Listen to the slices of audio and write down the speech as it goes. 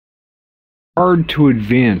hard to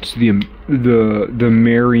advance the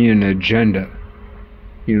Marian agenda,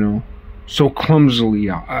 you know. So clumsily,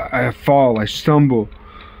 I fall, I stumble.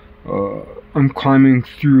 I'm climbing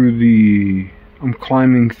through the. I'm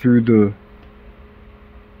climbing through the.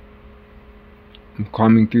 I'm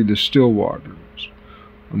climbing through the still waters.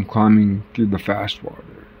 I'm climbing through the fast waters.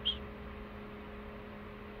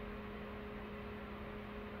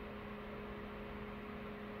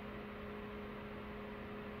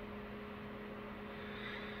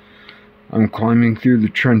 I'm climbing through the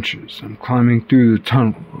trenches. I'm climbing through the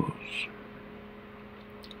tunnels.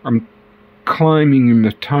 I'm climbing in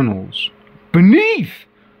the tunnels beneath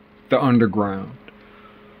the underground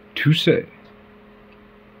to say,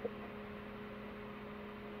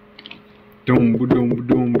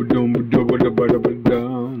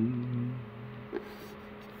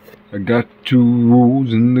 I got 2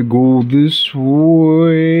 rules and they go this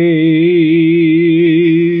way.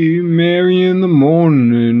 Marry in the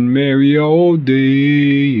morning, marry all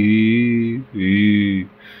day.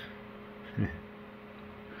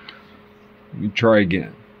 Let me try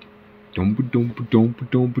again. I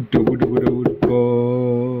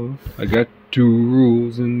got 2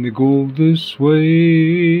 rules and they go this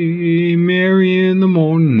way. Marry in the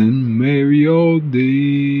morning, marry all day.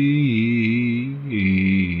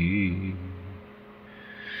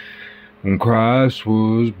 When Christ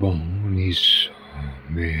was born, he saw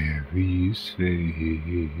Mary's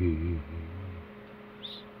face.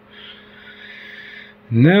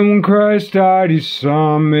 And then when Christ died, he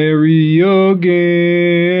saw Mary again.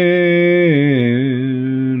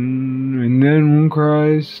 And then when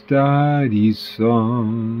Christ died, he saw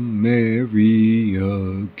Mary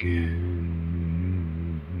again.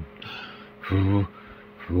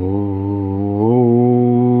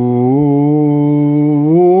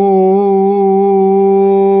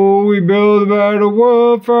 We build a better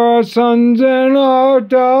world for our sons and our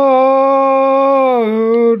daughters.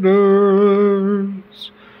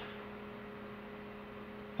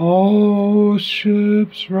 All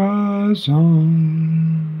ships rise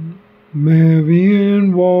on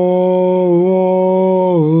Myriam Whadders.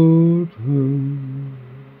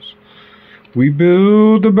 We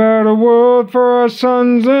build a better world for our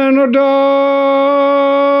sons and our daughters,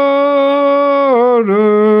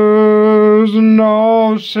 and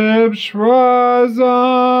all ships rise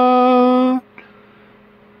on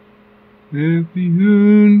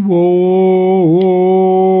Myriam Whadders.